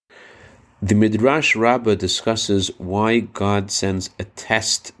The Midrash Rabbah discusses why God sends a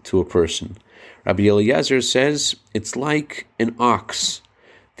test to a person. Rabbi Eliezer says it's like an ox.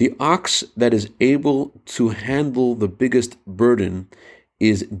 The ox that is able to handle the biggest burden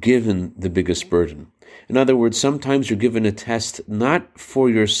is given the biggest burden. In other words, sometimes you're given a test not for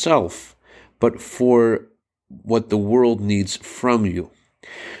yourself, but for what the world needs from you.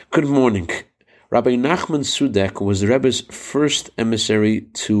 Good morning. Rabbi Nachman Sudek was the Rebbe's first emissary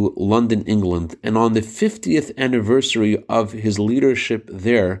to London, England, and on the 50th anniversary of his leadership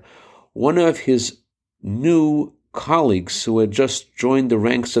there, one of his new colleagues who had just joined the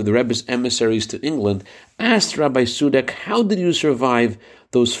ranks of the Rebbe's emissaries to England asked Rabbi Sudek, how did you survive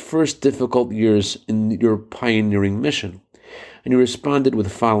those first difficult years in your pioneering mission? And he responded with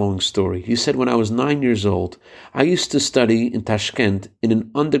the following story. He said, when I was 9 years old, I used to study in Tashkent in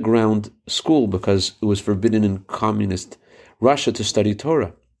an underground school because it was forbidden in communist Russia to study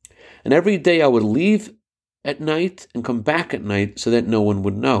Torah. And every day I would leave at night and come back at night so that no one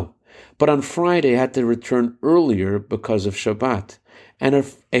would know. But on Friday I had to return earlier because of Shabbat. And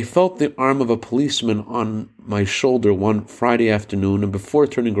I felt the arm of a policeman on my shoulder one Friday afternoon, and before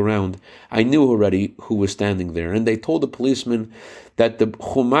turning around, I knew already who was standing there. And they told the policeman that the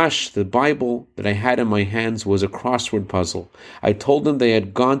Chumash, the Bible that I had in my hands, was a crossword puzzle. I told them they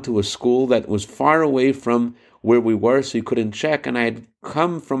had gone to a school that was far away from where we were, so he couldn't check, and I had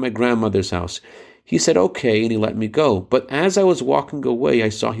come from my grandmother's house. He said, okay, and he let me go. But as I was walking away, I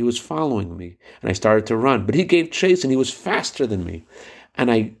saw he was following me, and I started to run. But he gave chase, and he was faster than me. And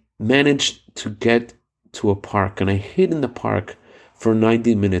I managed to get to a park, and I hid in the park for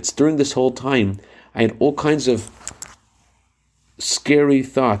 90 minutes. During this whole time, I had all kinds of scary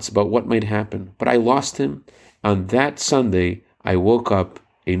thoughts about what might happen. But I lost him. On that Sunday, I woke up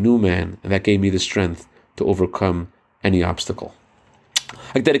a new man, and that gave me the strength to overcome any obstacle.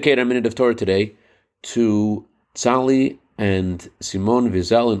 I dedicate a minute of Torah today to Tzali and Simone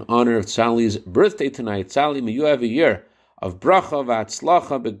Wiesel in honor of Tzali's birthday tonight. Tzali, may you have a year of bracha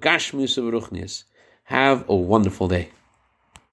v'atzlacha begashmius u'ruchnius. Have a wonderful day.